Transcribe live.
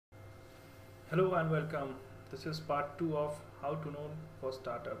Hello and welcome. This is part 2 of how to know for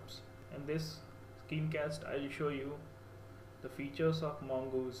startups. In this screencast, I'll show you the features of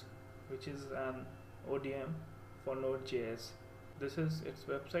Mongoose, which is an ODM for node.js. This is its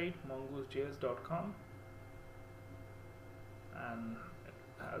website, mongoose.js.com, and it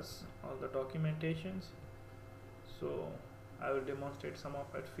has all the documentations. So I will demonstrate some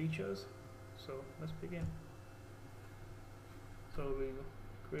of its features. So let's begin. So we'll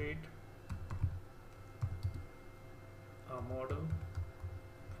create a model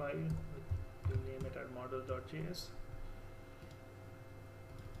file. We'll name it as model.js.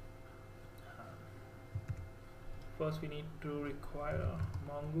 First we need to require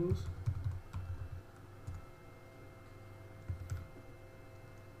mongoose.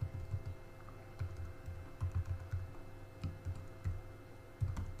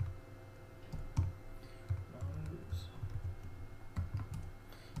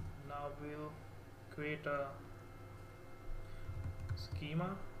 Now we'll create a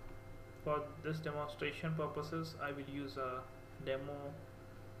schema. For this demonstration purposes, I will use a demo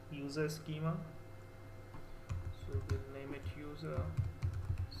user schema. So we'll name it user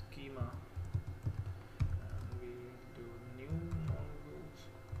schema, and we'll do new mongoose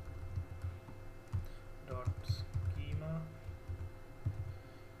dot schema.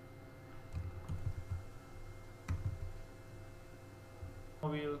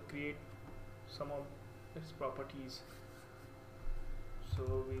 We'll create some of its properties. So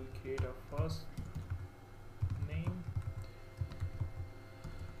we'll create a first name,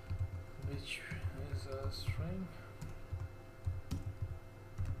 which is a string,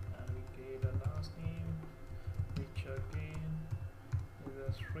 and we create a last name, which again is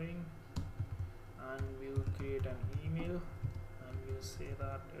a string, and we'll create an email, and we'll say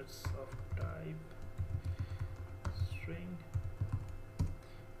that it's of type string,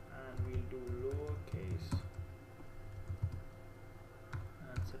 and we'll do lowercase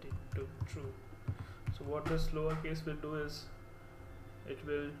and set it to true. So what this lowercase will do is it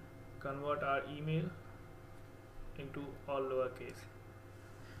will convert our email into all lowercase.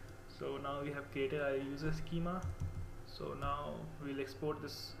 So now we have created our user schema. So now we'll export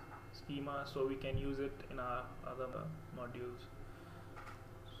this schema so we can use it in our other modules.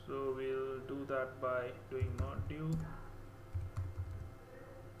 So we'll do that by doing module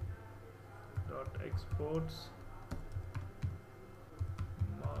dot exports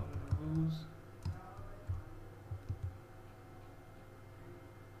mongoose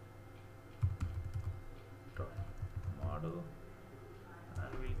dot model,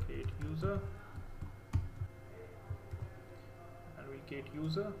 and we'll create user, and we'll create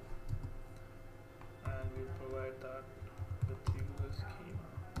user, and we'll provide that with user schema.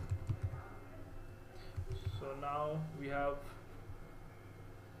 So now we have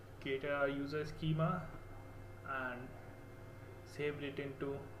created our user schema and saved it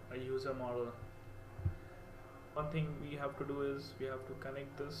into a user model. One thing we have to do is we have to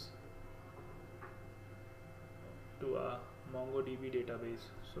connect this to a MongoDB database.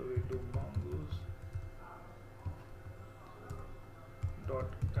 So we do mongoose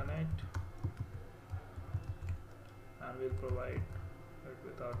dot connect, and we'll provide it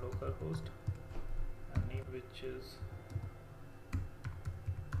with our local host and name, which is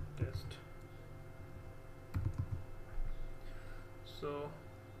test. So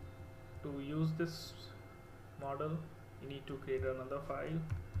to use this model, you need to create another file,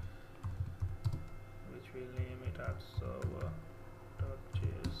 which we'll name it as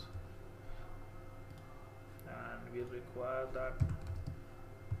server.js, and we'll require that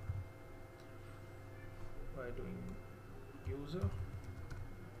by doing user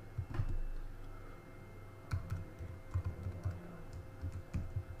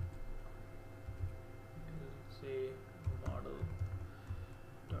say model.js.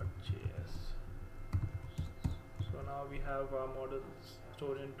 So now we have our models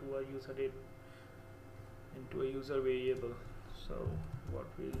stored into a user variable. So what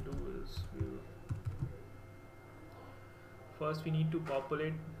we'll do is first we need to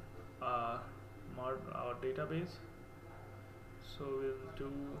populate our database. So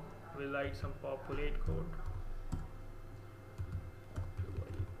we'll write some populate code.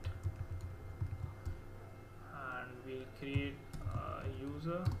 And we'll create a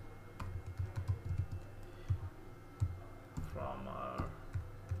user from our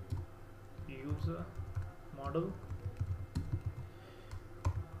user model.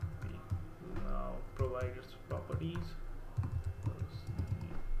 We will now provide its properties,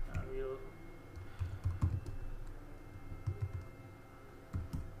 and we'll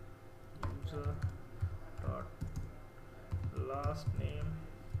user dot last name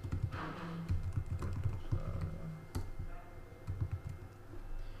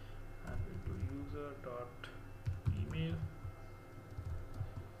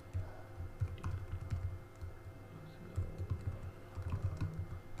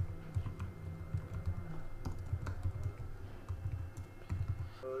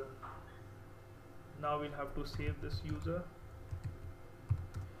Now we'll have to save this user.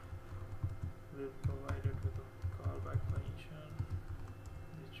 We'll provide it with a callback function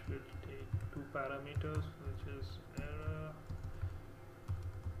which will take two parameters, which is error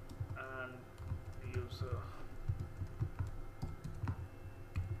and user.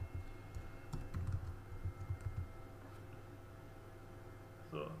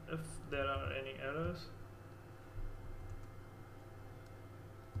 So if there are any errors,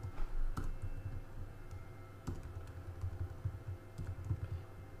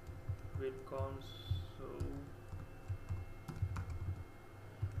 we'll console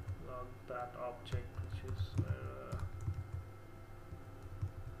log that object which is error.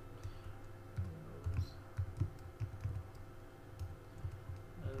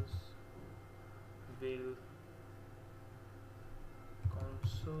 Will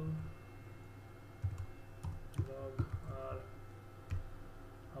console log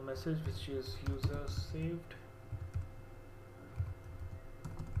a message which is user saved,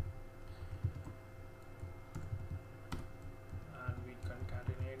 and we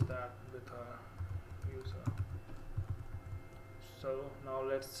concatenate that with our user. So now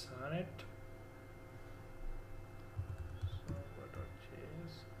let's run it.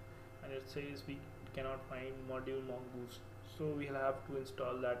 Server.js, and it says we cannot find module mongoose, so we'll have to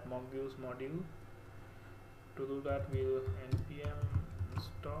install that mongoose module. To do that, we'll npm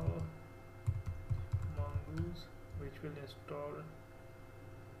install mongoose, which will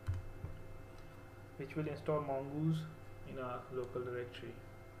install mongoose in our local directory.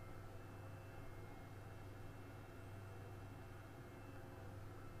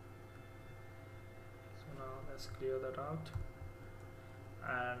 So now let's clear that out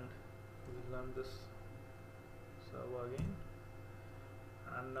and we'll run this server again,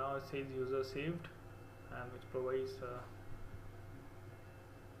 and now it says user saved, and which provides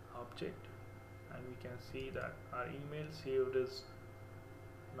object, and we can see that our email saved is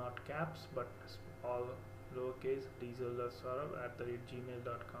not caps but all lowercase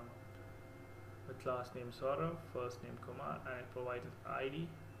diesel.saurav@gmail.com with last name Saurav, first name Kumar, and it provides ID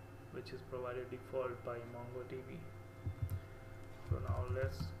which is provided default by MongoDB. So now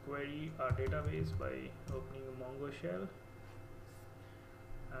let's query our database by opening a Mongo shell,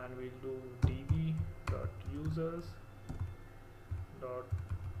 and we'll do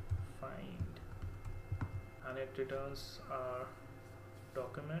db.users.find, and it returns our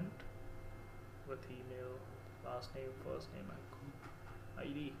document with email, last name, first name, and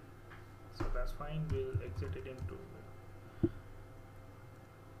ID. So that's fine. We'll exit it into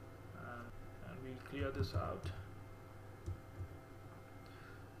and we'll clear this out.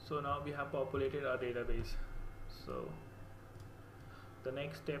 So now we have populated our database. So the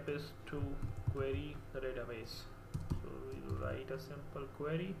next step is to query the database. So we'll write a simple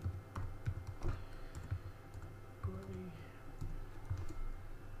query.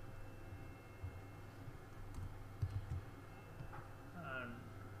 And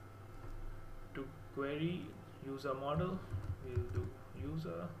to query user model, we'll do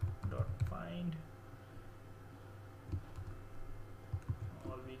user.find.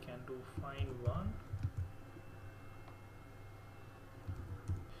 Or we can do find one.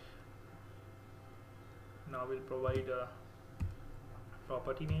 Now we'll provide a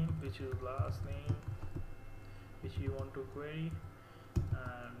property name which is last name which we want to query,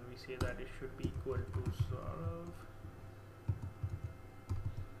 and we say that it should be equal to Saurav,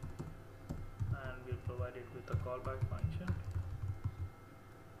 and we'll provide it with a callback function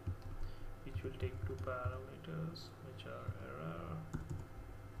which will take two parameters which are error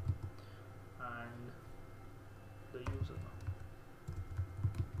and the user.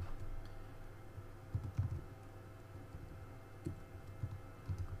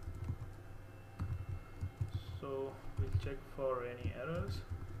 So we'll check for any errors.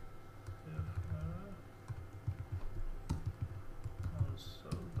 If error,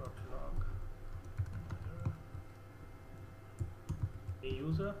 console.log error. A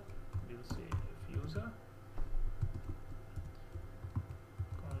user, we'll say if user,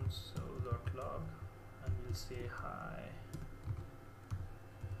 console.log, and we'll say hi.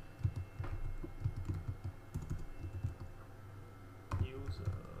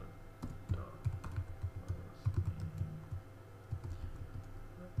 User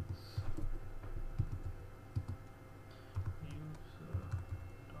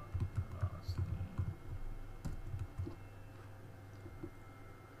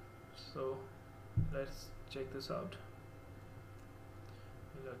So let's check this out.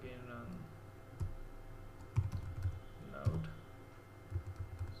 We'll again run node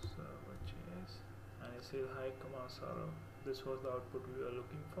server.js, and it says hi Kumar Saurav. This was the output we were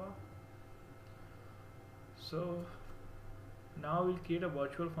looking for. So now we'll create a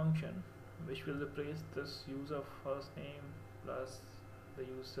virtual function which will replace this user first name plus the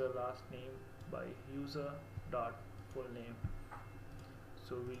user last name by user dot full name.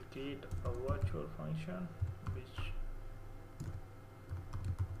 So we'll create a virtual function which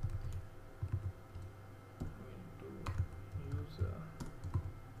will do user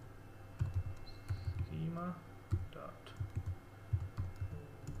schema dot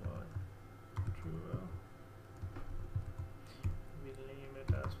virtual. We'll name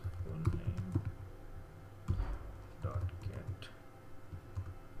it as full name dot get,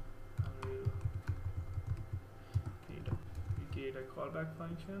 and we'll create a callback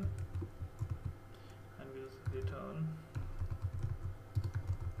function, and we'll return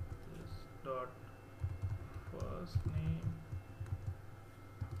this dot first name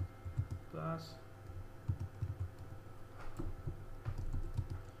plus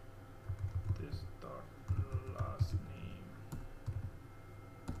this dot last name.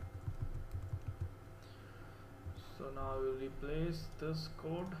 So now we'll replace this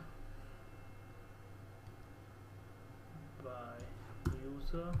code by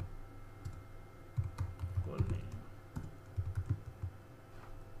user full name.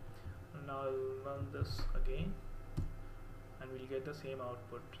 And now I'll run this again and we'll get the same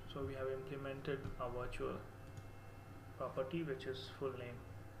output. So we have implemented a virtual property which is full name.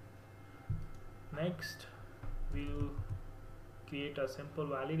 Next we'll create a simple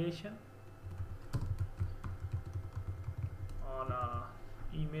validation on a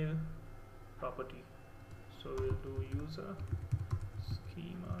email property. So we'll do user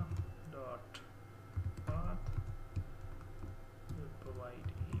schema dot path, we'll provide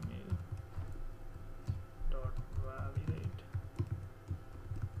email dot validate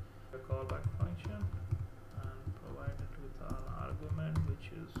a callback function and provide it with an argument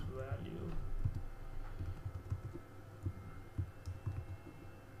which is value.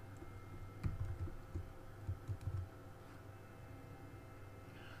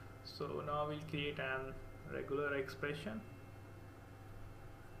 So now we'll create an regular expression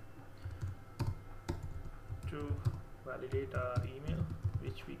to validate our email,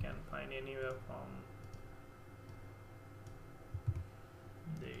 which we can find anywhere from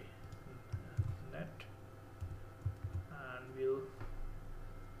the net, and we'll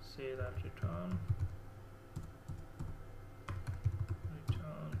say that return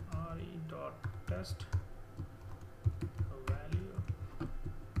re dot test a value,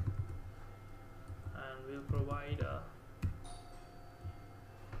 and we'll provide a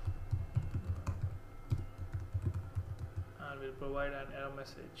an error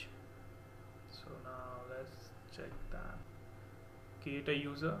message. So now let's check that. Create a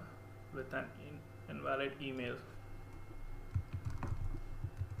user with an invalid email.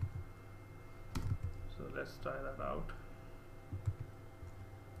 So let's try that out.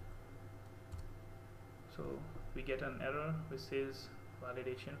 So we get an error which says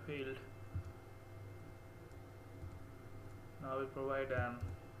validation failed. Now we provide an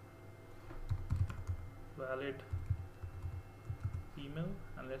valid email,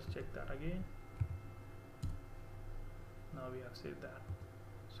 and let's check that again. Now we have saved that.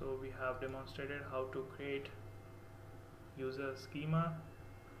 So we have demonstrated how to create user schema,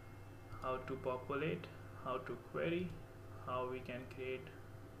 how to populate, how to query, how we can create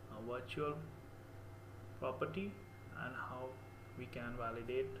a virtual property, and how we can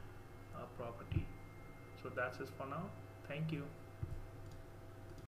validate a property. So that's it for now. Thank you.